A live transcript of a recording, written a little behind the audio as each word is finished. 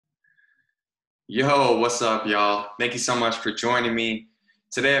Yo, what's up, y'all? Thank you so much for joining me.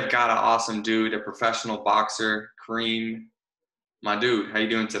 Today I've got an awesome dude, a professional boxer, Kareem. My dude, how you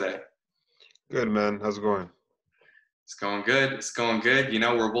doing today? Good, man. How's it going? It's going good. It's going good.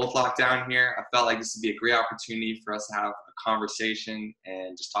 We're both locked down here. I felt like this would be a great opportunity for us to have a conversation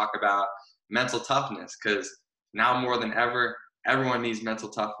and just talk about mental toughness because now more than ever, everyone needs mental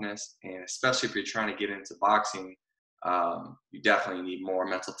toughness. And especially if you're trying to get into boxing, you definitely need more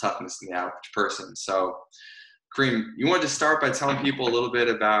mental toughness than the average person. So, Kareem, you wanted to start by telling people a little bit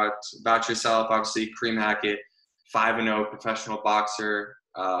about yourself. Obviously, Kareem Hackett, 5-0 professional boxer,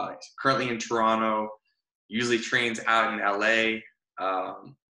 currently in Toronto, usually trains out in LA.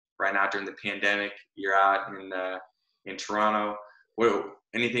 Right now during the pandemic, you're out in Toronto.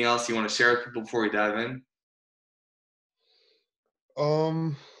 Anything else you want to share with people before we dive in?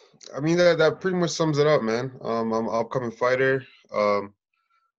 Um, that pretty much sums it up, man. I'm an upcoming fighter. Um,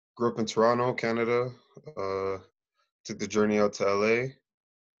 Grew up in Toronto, Canada. Uh, Took the journey out to LA,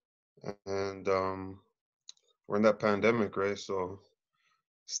 and we're in that pandemic, right? So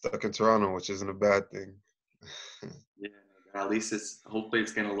stuck in Toronto, which isn't a bad thing. Yeah, at least it's hopefully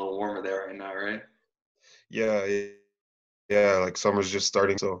it's getting a little warmer there right now, right? Yeah, yeah. Like summer's just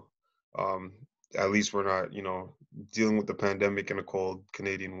starting, so um, at least we're not, dealing with the pandemic in a cold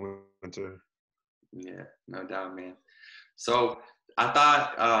Canadian winter. Yeah, no doubt, man. So I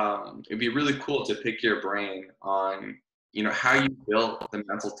thought it'd be really cool to pick your brain on, how you built the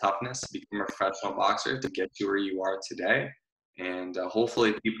mental toughness to become a professional boxer to get to where you are today. And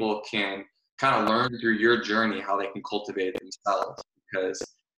hopefully people can kind of learn through your journey how they can cultivate it themselves. Because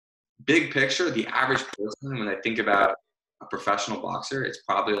big picture, the average person, when they think about a professional boxer, it's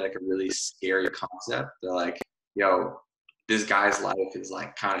probably like a really scary concept. They're like, yo, this guy's life is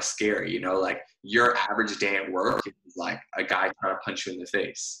like kind of scary, like your average day at work is like a guy trying to punch you in the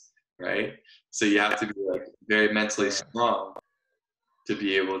face, right? So you have to be like very mentally Yeah, strong to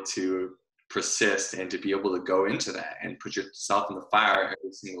be able to persist and to be able to go into that and put yourself in the fire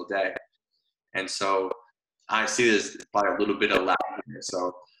every single day. And so I see this by a little bit of lag here.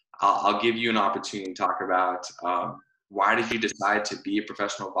 So I'll give you an opportunity to talk about why did you decide to be a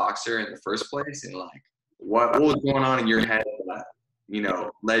professional boxer in the first place, and like what was going on in your head that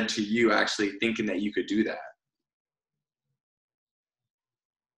led to you actually thinking that you could do that.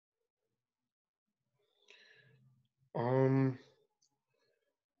 Um,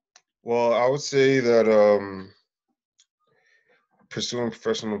 well, I would say that pursuing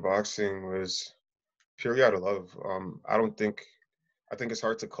professional boxing was purely out of love. I think it's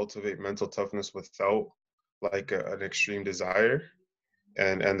hard to cultivate mental toughness without like an extreme desire,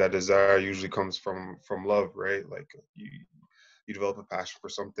 and that desire usually comes from love, right? Like you develop a passion for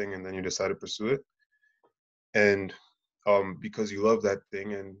something and then you decide to pursue it, and because you love that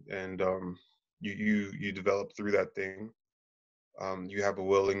thing and you develop through that thing, you have a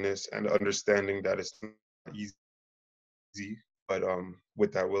willingness and understanding that it's not easy, but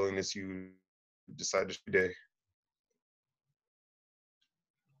with that willingness, you decide to day.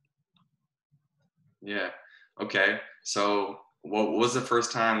 Yeah. Okay. So what was the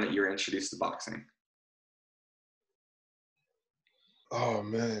first time that you were introduced to boxing? Oh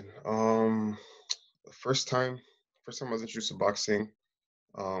man, the first time I was introduced to boxing,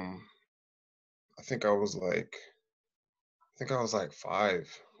 um, I think I was like five,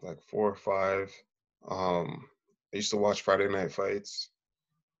 like 4 or 5. Um, I used to watch Friday Night Fights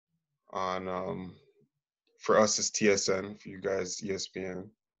on for us it's TSN, for you guys ESPN.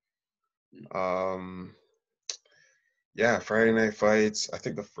 Um, yeah, Friday Night Fights. I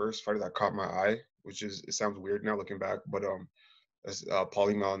think the first fighter that caught my eye, which is it sounds weird now looking back, but is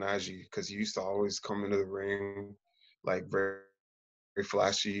Paulie Malignaggi, because he used to always come into the ring like very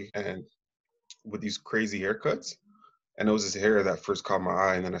flashy and with these crazy haircuts. And it was his hair that first caught my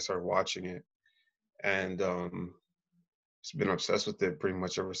eye, and then I started watching it, and just been obsessed with it pretty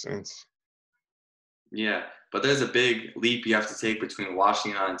much ever since. Yeah, but there's a big leap you have to take between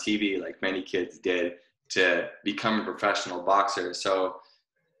watching it on TV, like many kids did, to become a professional boxer. So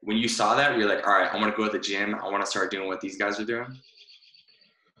when you saw that, you're like, all right, I want to go to the gym. I want to start doing what these guys are doing.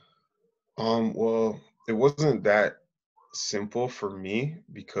 Well, it wasn't that simple for me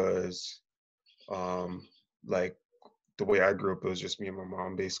because, um, like the way I grew up, it was just me and my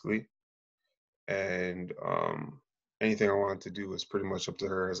mom basically, and anything I wanted to do was pretty much up to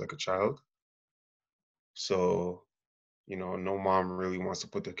her as like a child. So, no mom really wants to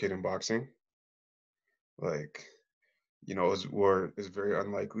put their kid in boxing. Like, it's very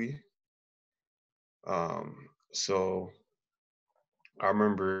unlikely. So I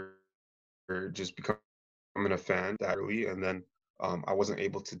remember just becoming a fan that early, and then I wasn't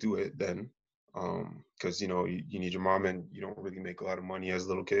able to do it then. because you need your mom and you don't really make a lot of money as a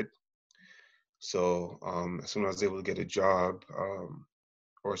little kid. So as soon as I was able to get a job,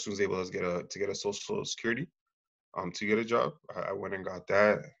 or as soon as I was able to get a social security, to get a job, I went and got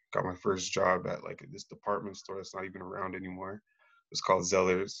that. Got my first job at like this department store that's not even around anymore. It's called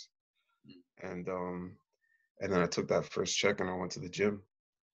Zellers, and then I took that first check and I went to the gym.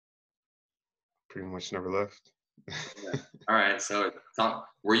 Pretty much never left. Yeah. All right. So,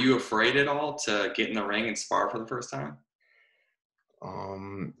 were you afraid at all to get in the ring and spar for the first time?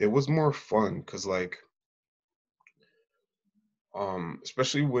 It was more fun because like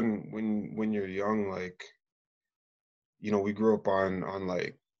especially when you're young, like we grew up on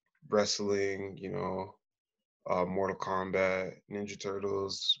like wrestling, Mortal Kombat, Ninja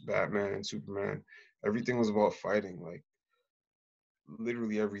Turtles, Batman, Superman. Everything was about fighting, like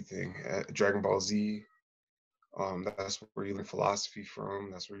literally everything. Dragon Ball Z. That's where you learn philosophy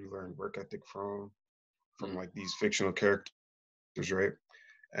from. That's where you learn work ethic from Mm. like these fictional characters, right?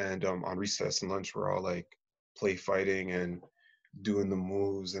 And on recess and lunch, we're all like play fighting and doing the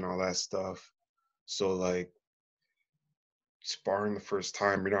moves and all that stuff. So like sparring the first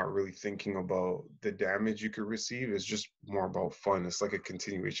time, you're not really thinking about the damage you could receive. It's just more about fun. It's like a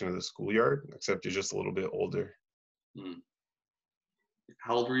continuation of the schoolyard, except you're just a little bit older. Mm.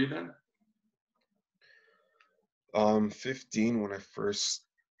 How old were you then? 15 when I first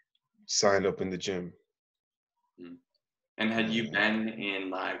signed up in the gym. Mm. And had you Yeah. been in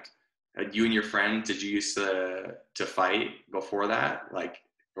like, had you and your friend, did you used to fight before that? Like,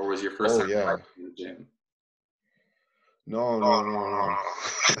 or was your first Oh time yeah. fighting in the gym? No, no, no, no.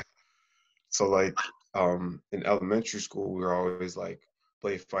 So like in elementary school, we were always like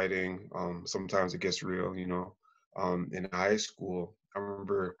play fighting. Sometimes it gets real. In high school, I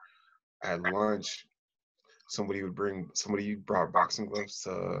remember at lunch, somebody brought boxing gloves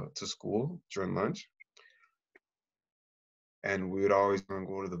to school during lunch, and we would always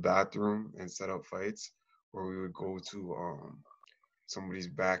go to the bathroom and set up fights, or we would go to somebody's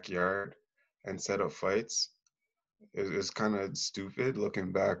backyard and set up fights. It's kind of stupid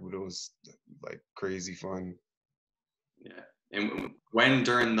looking back, but it was like crazy fun. Yeah. And when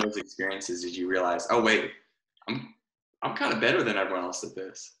during those experiences did you realize, oh wait, I'm I'm kind of better than everyone else at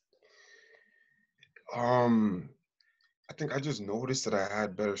this? Um, I think I just noticed that I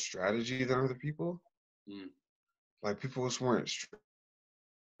had better strategy than other people. Mm. Like people just weren't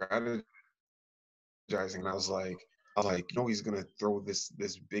strategizing. And I was like, he's gonna throw this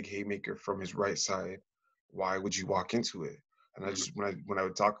big haymaker from his right side. Why would you walk into it? And I Mm. just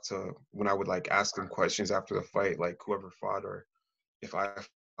when I would like ask them questions after the fight, like whoever fought or if I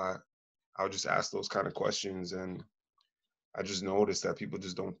fought, I would just ask those kind of questions, and I just noticed that people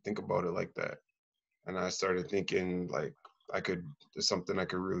just don't think about it like that. And I started thinking like there's something I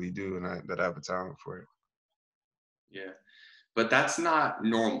could really do, and that I have a talent for it. Yeah. But that's not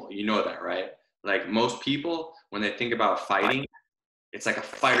normal. You know that, right? Like most people, when they think about fighting, it's like a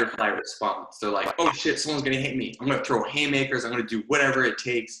fight or flight response. They're like, oh shit, someone's gonna hit me. I'm gonna throw haymakers. I'm gonna do whatever it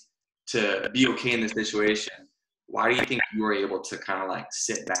takes to be okay in this situation. Why do you think you were able to kind of like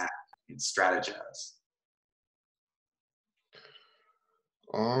sit back and strategize?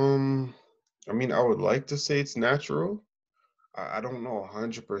 Um, I mean, I would like to say it's natural. I don't know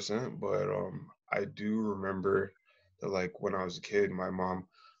 100%, but I do remember that like when I was a kid, my mom,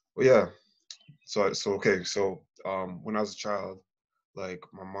 well, yeah. So okay, so when I was a child, like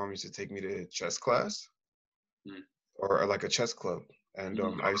my mom used to take me to chess class Mm. or like a chess club, and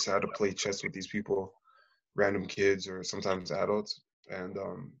Mhm. I used to have to play chess with these people, random kids or sometimes adults, and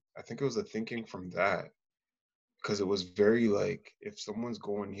I think it was a thinking from that because it was very like if someone's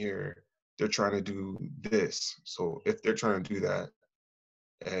going here, they're trying to do this. So if they're trying to do that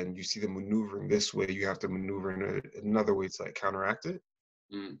and you see them maneuvering this way, you have to maneuver in another way to like counteract it.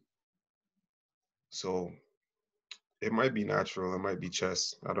 Mm. So it might be natural, it might be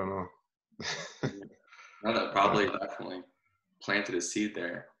chess. I don't know. Yeah. No, that Yeah. probably definitely planted a seed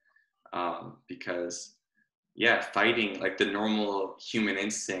there. Because yeah, fighting, like the normal human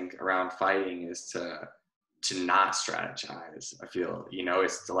instinct around fighting is to not strategize. I feel,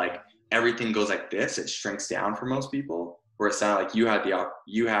 it's to like everything goes like this, it shrinks down for most people, where it sounded like you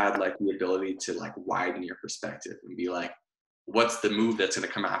had like the ability to like widen your perspective and be like, what's the move that's going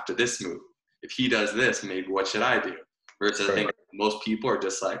to come after this move? If he does this, maybe what should I do? Whereas I Right, think most people are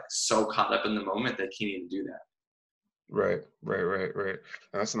just like so caught up in the moment they can't even do that. right. And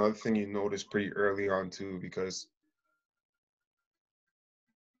that's another thing you notice pretty early on too, because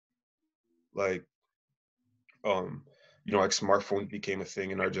like like smartphones became a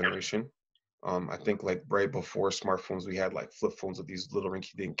thing in our generation. I think like right before smartphones, we had like flip phones with these little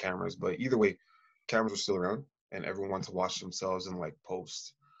rinky-dink cameras. But either way, cameras were still around, and everyone wanted to watch themselves and like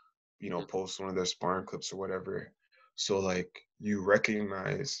post, post one of their sparring clips or whatever. So like you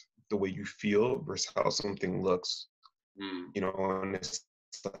recognize the way you feel versus how something looks, Mm, and it's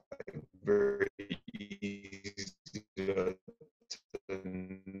like very easy to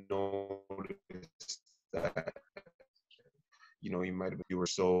notice that, you might have you were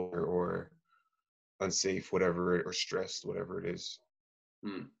sore or unsafe, whatever, or stressed, whatever it is.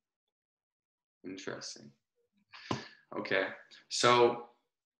 mm, interesting. Okay. So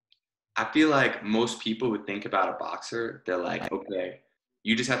I feel like most people would think about a boxer, they're like, okay,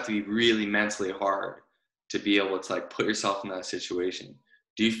 you just have to be really mentally hard to be able to like put yourself in that situation.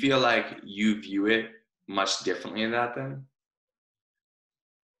 Do you feel like you view it much differently in that then?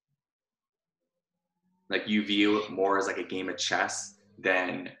 Like you view it more as like a game of chess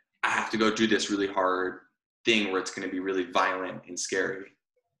than I have to go do this really hard thing where it's going to be really violent and scary.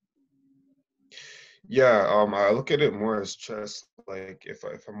 Yeah, I look at it more as chess. Like if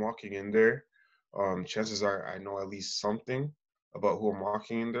I'm walking in there, chances are I know at least something about who I'm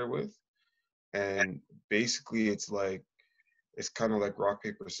walking in there with. And basically it's kind of like rock,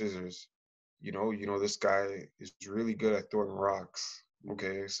 paper, scissors. This guy is really good at throwing rocks.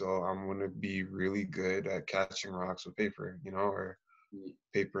 Okay, so I'm gonna be really good at catching rocks with paper, or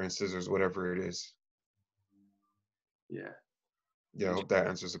paper and scissors, whatever it is. Yeah. Yeah, I hope that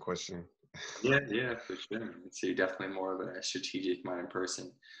answers the question. Yeah, yeah, for sure. So you're definitely more of a strategic minded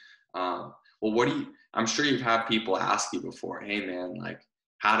person. Well, I'm sure you've had people ask you before, hey man, like,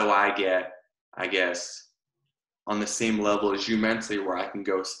 how do I get, I guess, on the same level as you mentally where I can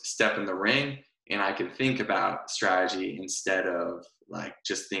go step in the ring and I can think about strategy instead of like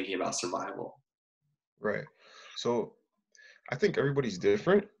just thinking about survival. Right. So I think everybody's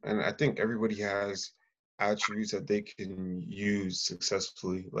different, and I think everybody has attributes that they can use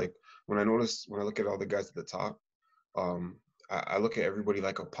successfully. Like when I look at all the guys at the top, um, I look at everybody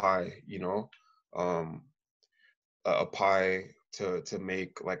like a pie, um, a pie to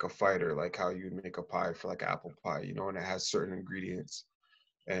make like a fighter, like how you would make a pie for like apple pie, and it has certain ingredients,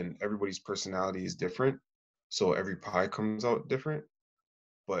 and everybody's personality is different, so every pie comes out different,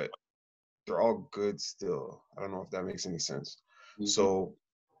 but they're all good still. I don't know if that makes any sense. Mm-hmm. So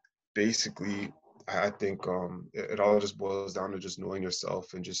basically, I think it all just boils down to just knowing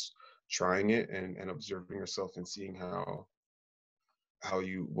yourself and just trying it and observing yourself and seeing how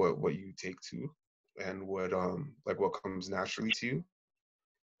you what you take to and what like what comes naturally to you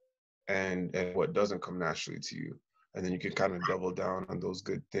and what doesn't come naturally to you, and then you can kind of double down on those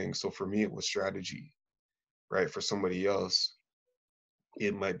good things. So for me it was strategy, right? For somebody else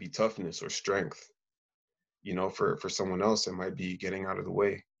it might be toughness or strength, for someone else it might be getting out of the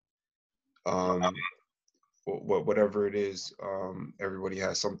way. um whatever it is, everybody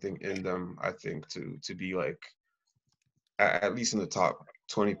has something in them, I think, to be like at least in the top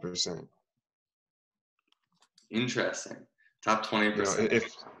 20%. Interesting. Top 20%.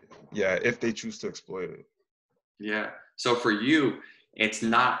 If yeah, if they choose to exploit it. Yeah. So for you, it's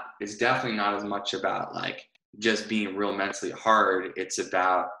definitely not as much about like just being real mentally hard. It's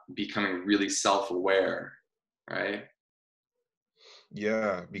about becoming really self-aware, right?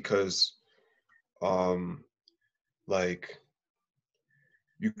 Yeah, because um like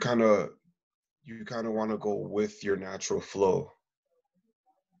you kind of want to go with your natural flow,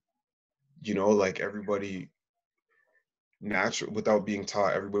 like everybody natural without being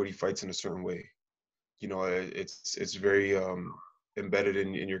taught, everybody fights in a certain way. It's very embedded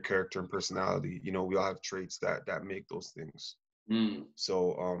in your character and personality. We all have traits that make those things. Mm,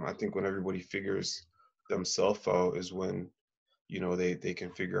 So I think when everybody figures themselves out is when they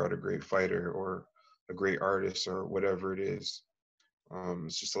can figure out a great fighter or a great artist or whatever it is.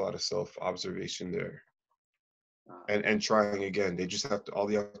 It's just a lot of self observation there, uh, and trying again. They just have to, all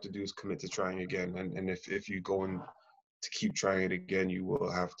they have to do is commit to trying again, and if you go in to keep trying it again, you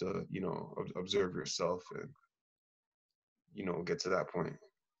will have to observe yourself and get to that point.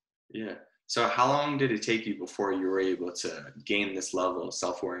 yeah. So how long did it take you before you were able to gain this level of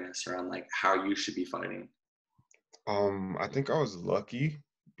self-awareness around like how you should be fighting? I think I was lucky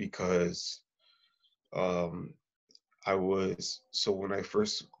because um I was so when I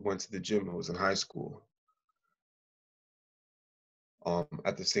first went to the gym, I was in high school.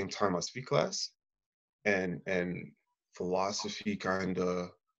 At the same time, I was speak class, and philosophy kind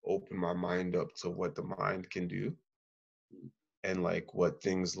of opened my mind up to what the mind can do, and like what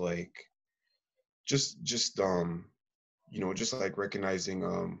things like just like recognizing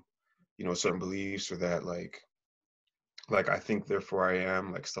certain beliefs, or that like I think therefore I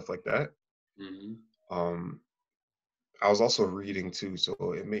am, like stuff like that. Hmm. Um, I was also reading too, so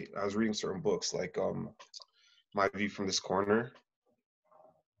I was reading certain books like My View from This Corner,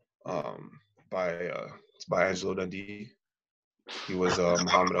 um, by it's by Angelo Dundee. He was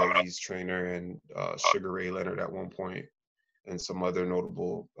Muhammad Ali's trainer and Sugar Ray Leonard at one point, and some other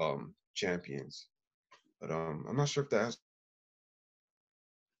notable champions. But I'm not sure if that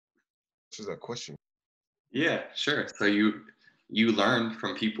answers that question. Yeah, sure. So you learned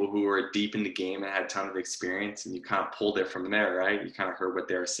from people who were deep in the game and had a ton of experience, and you kind of pulled it from there, right? You kind of heard what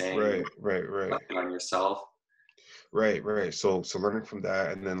they were saying and Right, right, right, reflected on yourself. right, right. So learning from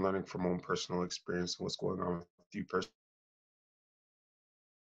that, and then learning from my own personal experience, what's going on with you personally,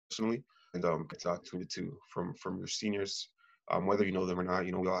 and talk between the two from your seniors, whether you know them or not.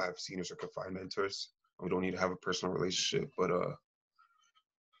 We all have seniors or confined mentors. We don't need to have a personal relationship, but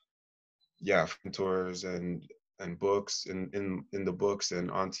yeah, mentors and books in the books and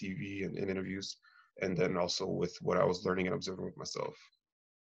on TV and in interviews, and then also with what I was learning and observing with myself.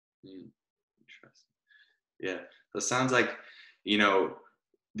 Hmm, interesting. Yeah. So it sounds like, you know,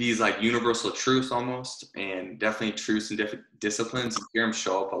 these like universal truths almost, and definitely truths and different disciplines. You hear them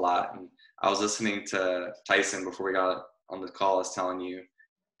show up a lot. And I was listening to Tyson before we got on the call. I was telling you,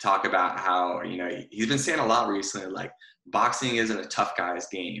 talk about how, he's been saying a lot recently, like boxing isn't a tough guy's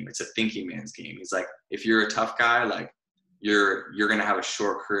game. It's a thinking man's game. He's like, if you're a tough guy, like you're going to have a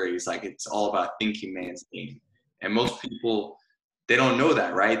short career. He's like, it's all about thinking man's game. And most people, they don't know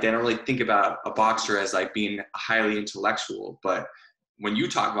that, right? They don't really think about a boxer as like being highly intellectual, but when you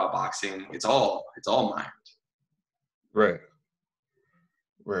talk about boxing, it's all mind. Right,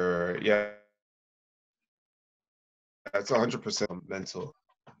 right. Yeah, that's 100% mental.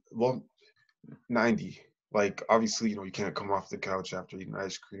 Well, 90. Like obviously, you can't come off the couch after eating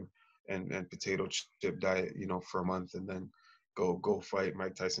ice cream and potato chip diet, for a month and then go fight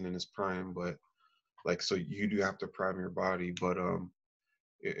Mike Tyson in his prime. But like, so you do have to prime your body. But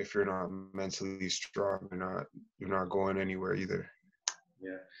if you're not mentally strong, you're not going anywhere either.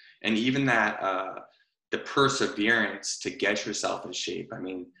 Yeah. And even that, the perseverance to get yourself in shape. I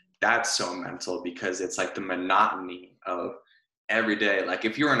mean, that's so mental because it's like the monotony of every day. Like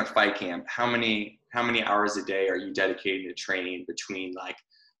if you're in a fight camp, how many hours a day are you dedicated to training between like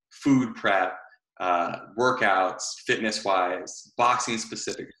food prep, workouts, fitness wise, boxing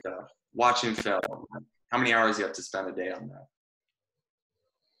specific stuff, watching film? How many hours you have to spend a day on that?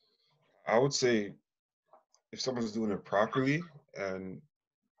 I would say if someone's doing it properly and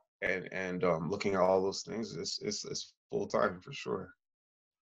looking at all those things, it's full time for sure.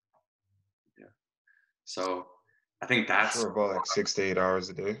 Yeah. So I think For that's sure, about like 6 to 8 hours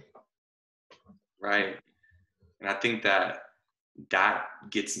a day. right. And I think that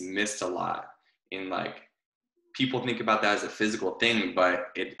gets missed a lot in like people think about that as a physical thing, but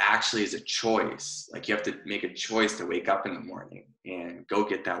it actually is a choice. Like you have to make a choice to wake up in the morning and go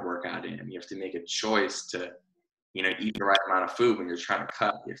get that workout in. You have to make a choice to, eat the right amount of food when you're trying to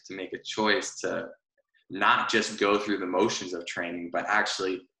cut. You have to make a choice to not just go through the motions of training, but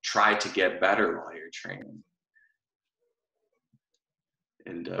actually try to get better while you're training.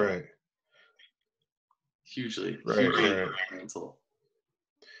 And Right, hugely, right, hugely right. mental.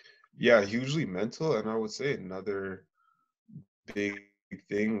 Yeah, hugely mental, and I would say another big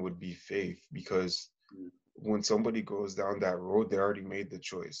thing would be faith, because Mm, when somebody goes down that road, they already made the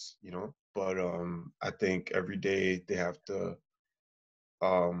choice. But I think every day they have to,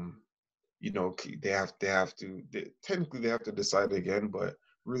 um, technically they have to decide again, but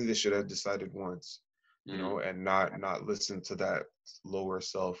really they should have decided once, mm, and not listen to that lower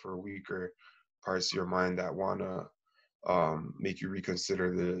self or weaker parts of your mind that wanna make you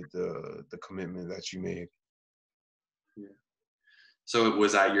reconsider the commitment that you made. yeah. So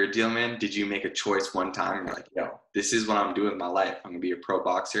was that your deal, man? Did you make a choice one time? You're like, yo, this is what I'm doing in my life. I'm gonna be a pro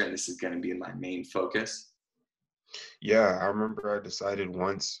boxer, and this is gonna be my main focus. Yeah, I remember I decided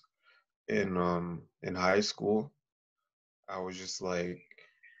once in high school. I was just like,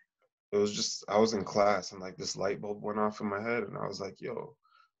 it was just I was in class and like this light bulb went off in my head and I was like, yo,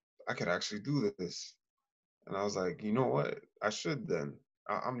 I could actually do this. And I was like, you know what? I should then.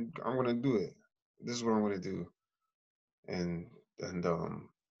 I'm gonna do it. This is what I'm gonna do. And and I don't,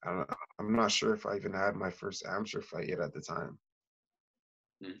 I'm not sure if I even had my first amateur fight yet at the time.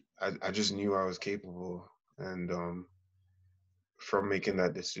 Mm, I just knew I was capable, and from making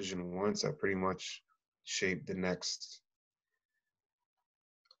that decision once, I pretty much shaped the next.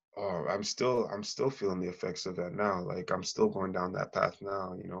 Oh, I'm still feeling the effects of that now. Like I'm still going down that path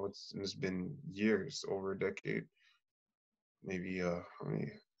now. It's been years, over a decade, maybe I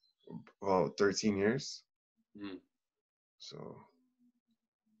mean, well, 13 years. mm. So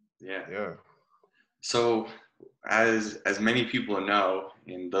Yeah. Yeah. So as many people know,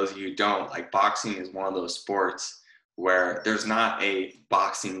 and those of you who don't, like boxing is one of those sports where there's not a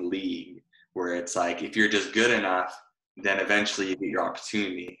boxing league where it's like if you're just good enough, then eventually you get your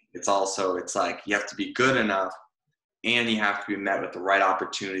opportunity. It's like you have to be good enough and you have to be met with the right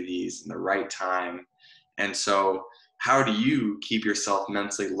opportunities and the right time. And so how do you keep yourself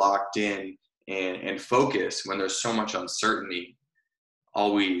mentally locked in and focused when there's so much uncertainty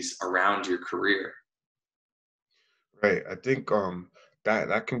always around your career? Right. I think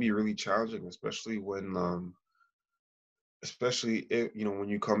that can be really challenging, especially when especially if when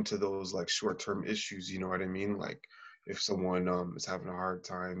you come to those like short-term issues, you know what I mean? Like if someone is having a hard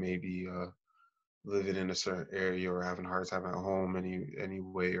time maybe living in a certain area or having a hard time at home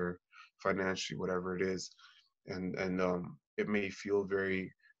anyway or financially, whatever it is. And it may feel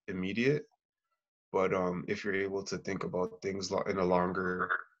very immediate, but if you're able to think about things in a longer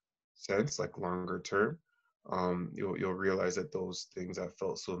sense, like longer term, you'll realize that those things that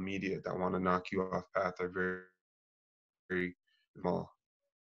felt so immediate that want to knock you off path are very, very small,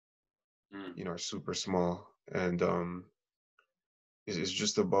 Mm, are super small. And it's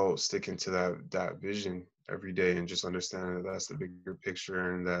just about sticking to that vision every day and just understanding that that's the bigger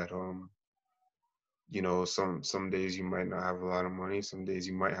picture, and that some days you might not have a lot of money, some days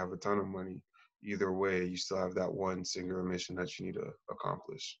you might have a ton of money. Either way, you still have that one singular mission that you need to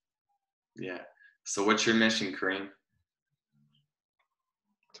accomplish. yeah. So what's your mission, Kareem?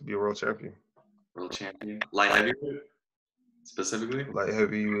 To be a world champion. World champion? Light heavyweight specifically? light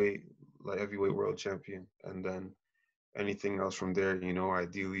heavyweight Light heavyweight world champion, and then anything else from there,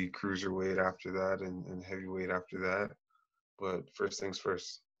 ideally cruiserweight after that, and heavyweight after that. But first things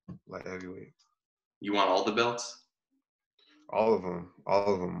first, light heavyweight. You want all the belts? All of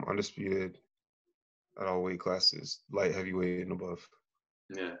them, undisputed at all weight classes, light heavyweight and above.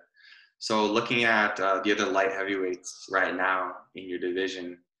 Yeah. So looking at the other light heavyweights right now in your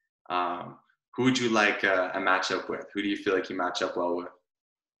division, um, who would you like a matchup with? Who do you feel like you match up well with?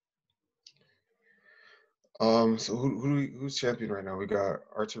 So who's champion right now? We got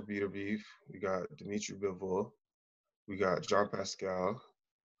Artur Beterbiev, we got Dimitri Bivol, we got Jean Pascal,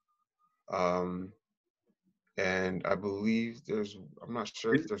 um, and I believe I'm not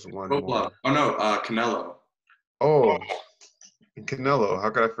sure if there's one Kovalev. more. Oh no, Canelo. Oh, and Canelo. How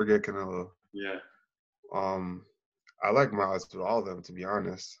could I forget Canelo? Yeah. Um, I like my odds with all of them, to be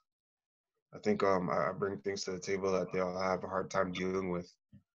honest. I think I bring things to the table that they'll have a hard time dealing with,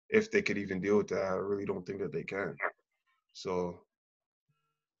 if they could even deal with that. I really don't think that they can. So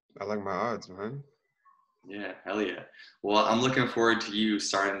I like my odds, man. Yeah, hell yeah. Well, I'm looking forward to you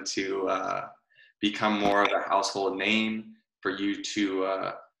starting to become more of a household name, for you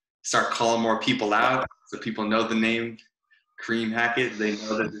to start calling more people out so people know the name Kareem Hackett. They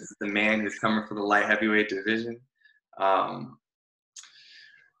know that this is the man who's coming for the light heavyweight division. Um,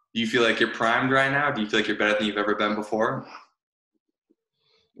 do you feel like you're primed right now? Do you feel like you're better than you've ever been before?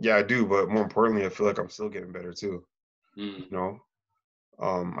 Yeah, I do, but more importantly, I feel like I'm still getting better too. Mm, You know,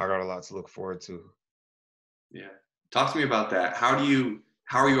 I got a lot to look forward to. yeah. Talk to me about that. How are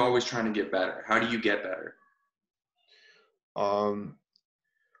you always trying to get better? How do you get better? Um,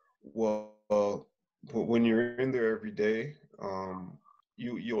 well, when you're in there every day,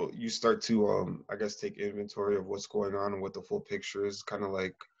 you start to I guess take inventory of what's going on and what the full picture is, kind of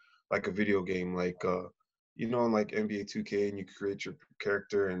like a video game, like in like NBA 2K, and you create your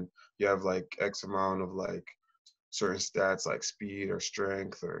character and you have like X amount of like certain stats like speed or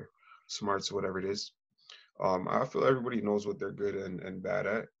strength or smarts, whatever it is. I feel everybody knows what they're good and bad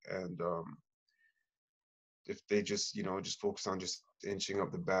at, and if they just focus on just inching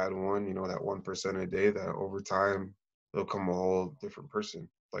up the bad one, that 1% a day, that over time they'll come a whole different person.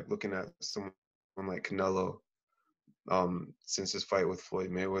 Like looking at someone like Canelo, since his fight with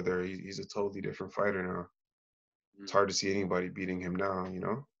Floyd Mayweather, he's a totally different fighter now. It's Mm, hard to see anybody beating him now.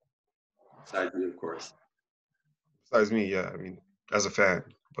 besides you, of course. Besides me, yeah. I mean, as a fan,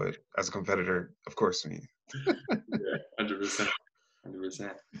 but as a competitor, of course, me. Yeah, 100%.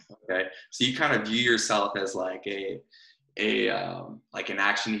 100%. Okay. So you kind of view yourself as like like an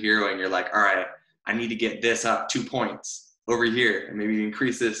action hero, and you're like, all right, I need to get this up 2 points over here, and maybe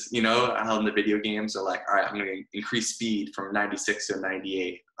increase this. You know how in the video games are like, all right, I'm going to increase speed from 96 to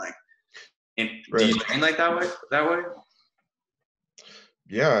 98. Like, and do Right. you train like that way? That way?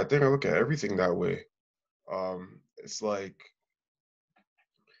 Yeah, I think I look at everything that way. It's like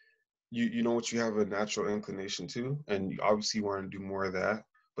you know what you have a natural inclination to, and you obviously want to do more of that,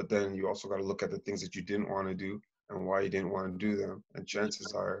 but then you also got to look at the things that you didn't want to do and why you didn't want to do them. And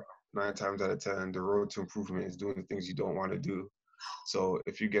chances are 9 times out of 10 the road to improvement is doing the things you don't want to do. So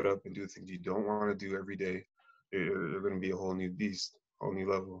if you get up and do things you don't want to do every day, you're going to be a whole new beast, whole new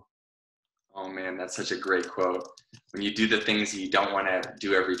level. Oh man, that's such a great quote. When you do the things you don't want to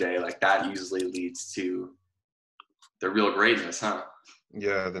do every day, like that usually leads to the real greatness, huh?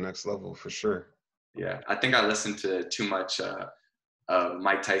 Yeah, the next level for sure. Yeah, I think I listened to too much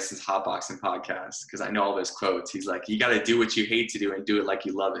Mike Tyson's hot boxing podcast because I know all those quotes. He's like, you got to do what you hate to do and do it like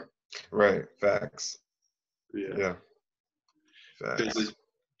you love it. Right. Facts. Yeah, Yeah. Facts. because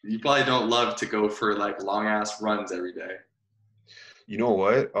you probably don't love to go for like long ass runs every day. You know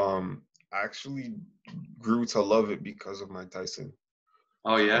what? I actually grew to love it because of Mike Tyson.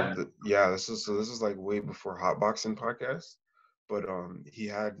 Oh yeah. Yeah, this is like way before hot boxing podcast, but he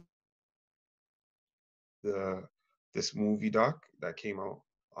had the this movie doc that came out.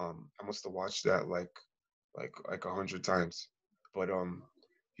 I must have watched that like 100 times. But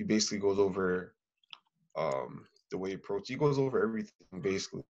he basically goes over the way approach. He goes over everything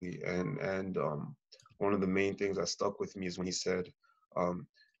basically, and one of the main things that stuck with me is when he said,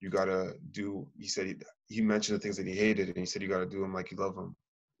 "You gotta do." He said he mentioned the things that he hated, and he said you gotta do them like you love them.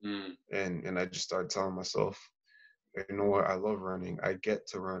 Mm, And I just started telling myself, you know what, I love running. I get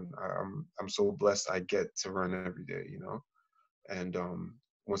to run. I'm so blessed. I get to run every day. And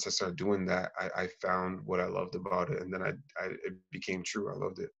once I started doing that, I found what I loved about it, and then it became true. I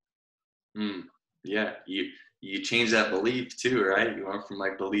loved it. mm. Yeah, you change that belief too, right? You went from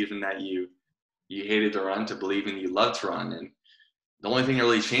like believing that you hated to run to believing you loved to run, and the only thing that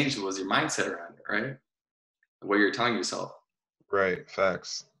really changed was your mindset around it, right? What you're telling yourself. Right,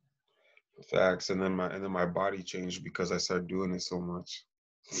 facts. And then my body changed because I started doing it so much.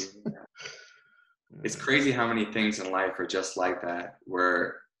 Yeah. It's Yeah. crazy how many things in life are just like that,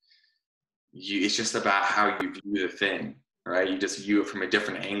 where it's just about how you view the thing, right? You just view it from a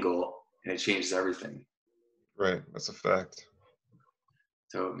different angle, and it changes everything. Right, that's a fact.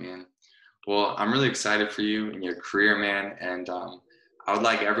 So, man, well, I'm really excited for you and your career, man. And I would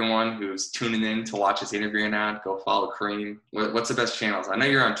like everyone who's tuning in to watch this interview now to go follow Kareem. What's the best channels? I know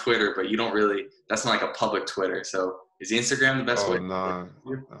you're on Twitter, but you don't really. That's not like a public Twitter. So, is Instagram the best Oh way? nah,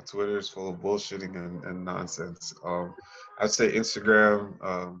 Twitter is full of bullshitting and nonsense. I'd say Instagram,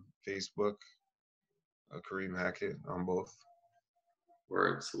 Facebook, Kareem Hackett on both.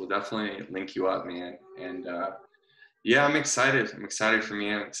 Word. So we'll definitely link you up, man. And yeah, I'm excited. I'm excited for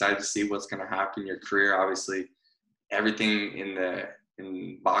me. I'm excited to see what's going to happen in your career. Obviously, everything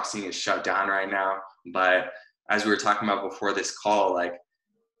in boxing is shut down right now. But as we were talking about before this call, like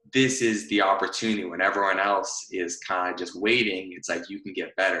this is the opportunity when everyone else is kind of just waiting. It's like you can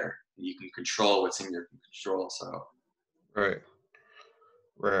get better. You can control what's in your control. So Right,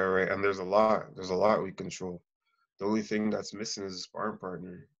 right. And there's a lot we control. The only thing that's missing is a sparring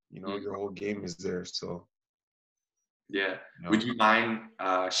partner. mm, Your whole game is there. So, yeah. you Would know, you mind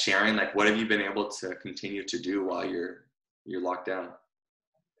sharing like what have you been able to continue to do while you're locked down?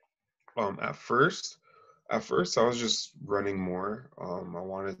 um, at first, at first I was just running more. I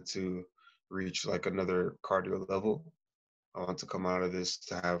wanted to reach like another cardio level. I want to come out of this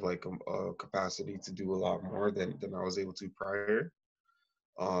to have like a capacity to do a lot more than I was able to prior.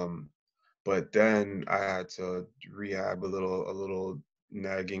 Um, but then I had to rehab a little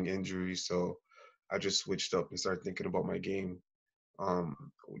nagging injury, so I just switched up and started thinking about my game.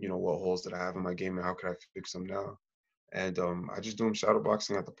 Um, what holes did I have in my game and how could I fix them now? And I just do them shadow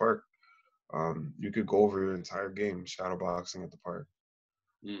boxing at the park. You could go over your entire game shadow boxing at the park.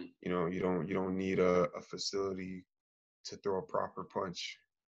 Mm, You don't need a facility to throw a proper punch.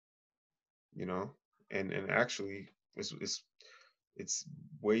 You know, and actually, it's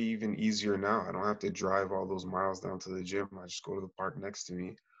way even easier now. I don't have to drive all those miles down to the gym. I just go to the park next to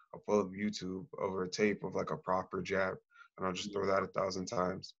me. I'll pull up YouTube over a tape of like a proper jab, and I'll just throw that 1,000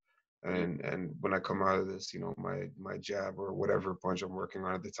 times. mm, And when I come out of this, my jab or whatever punch I'm working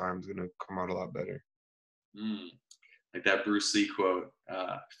on at the time is gonna come out a lot better. mm. Like that Bruce Lee quote.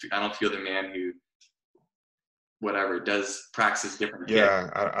 I don't feel the man who whatever does practice different kicks. Yeah,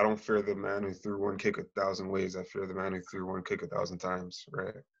 I don't fear the man who threw one kick 1,000 ways. I fear the man who threw one kick 1,000 times.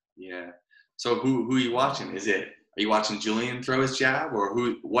 Right. Yeah. So who are you watching? Are you watching Julian throw his jab, or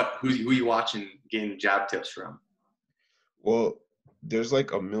who are you watching getting jab tips from? Well, there's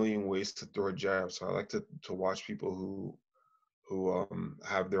like a million ways to throw a jab, so I like to watch people who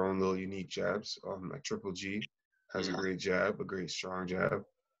have their own little unique jabs. Like Triple G has a Mm, great jab, a great strong jab.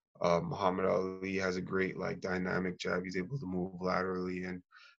 Muhammad Ali has a great like dynamic jab. He's able to move laterally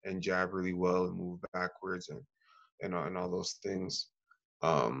and jab really well and move backwards and all those things.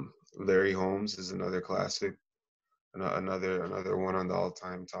 Larry Holmes is another classic, another one on the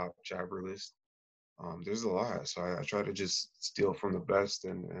all-time top jabber list. There's a lot. So I try to just steal from the best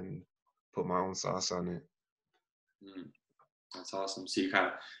and put my own sauce on it. Mm, that's awesome. So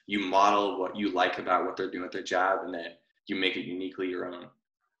you model what you like about what they're doing with their job, and then you make it uniquely your own.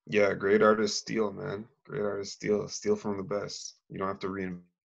 Yeah, great artists steal, man. Great artists steal from the best. You don't have to reinvent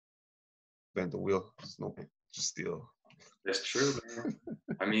the wheel. There's no point. Just steal. That's true, man.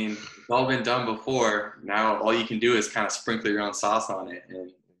 I mean, it's all been done before. Now all you can do is kind of sprinkle your own sauce on it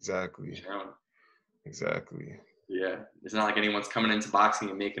and Exactly. your own. Exactly. Yeah, it's not like anyone's coming into boxing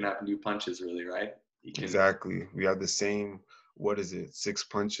and making up new punches, really, right? You can. Exactly. We have the same, what is it, 6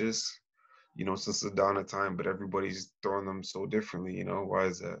 punches, since the dawn of time, but everybody's throwing them so differently, Why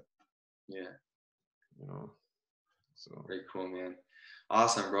is that? Yeah, You know, so. very cool, man.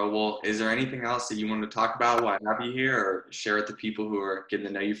 Awesome, bro. Well, is there anything else that you want to talk about while I have you here, or share with the people who are getting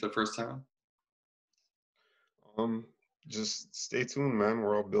to know you for the first time? Um, just stay tuned, man.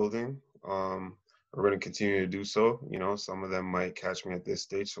 We're all building. We're going to continue to do so. Some of them might catch me at this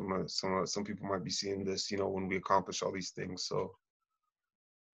stage. Some people might be seeing this, when we accomplish all these things. So,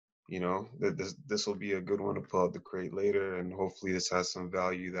 that this will be a good one to pull out the crate later, and hopefully this has some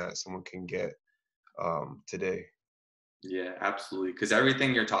value that someone can get today. Yeah, absolutely. Because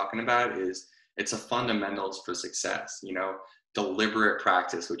everything you're talking about it's a fundamentals for success. Deliberate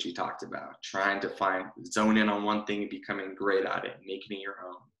practice, which you talked about, trying to zone in on one thing and becoming great at it, making it your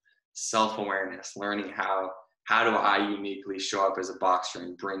own. Self-awareness, learning how do I uniquely show up as a boxer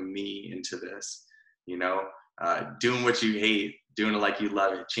and bring me into this. Doing what you hate, doing it like you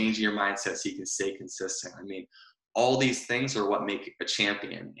love it, changing your mindset so you can stay consistent. I mean, all these things are what make a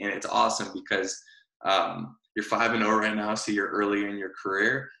champion, and it's awesome because you're 5-0 right now, so you're early in your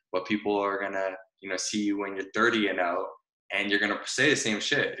career, but people are gonna see you when you're 30-0, and you're gonna say the same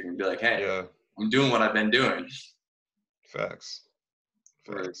shit. You're gonna be like, hey, Yeah, I'm doing what I've been doing. facts.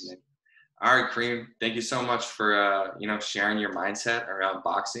 Facts. All right, Kareem, thank you so much for sharing your mindset around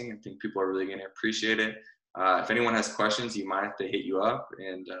boxing. I think people are really going to appreciate it. If anyone has questions, you mind if they hit you up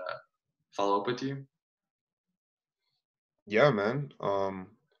and follow up with you? Yeah, man.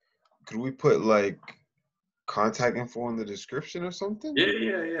 Could we put like contact info in the description or something?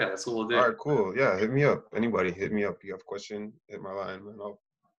 Yeah. That's what we'll All do. right, cool. Yeah, hit me up. Anybody, hit me up. You have a question, hit my line, man. I'll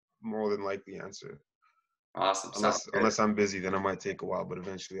more than likely answer. Awesome. Sounds good. Unless I'm busy, then I might take a while, but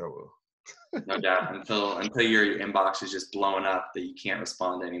eventually I will. No doubt. Until your inbox is just blowing up that you can't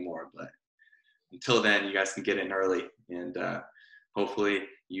respond anymore. But until then, you guys can get in early, and hopefully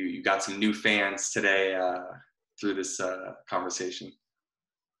you got some new fans today through this conversation.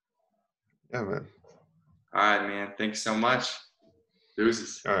 Yeah, man. All right, man. Thanks so much.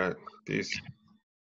 Deuces. All right. Peace.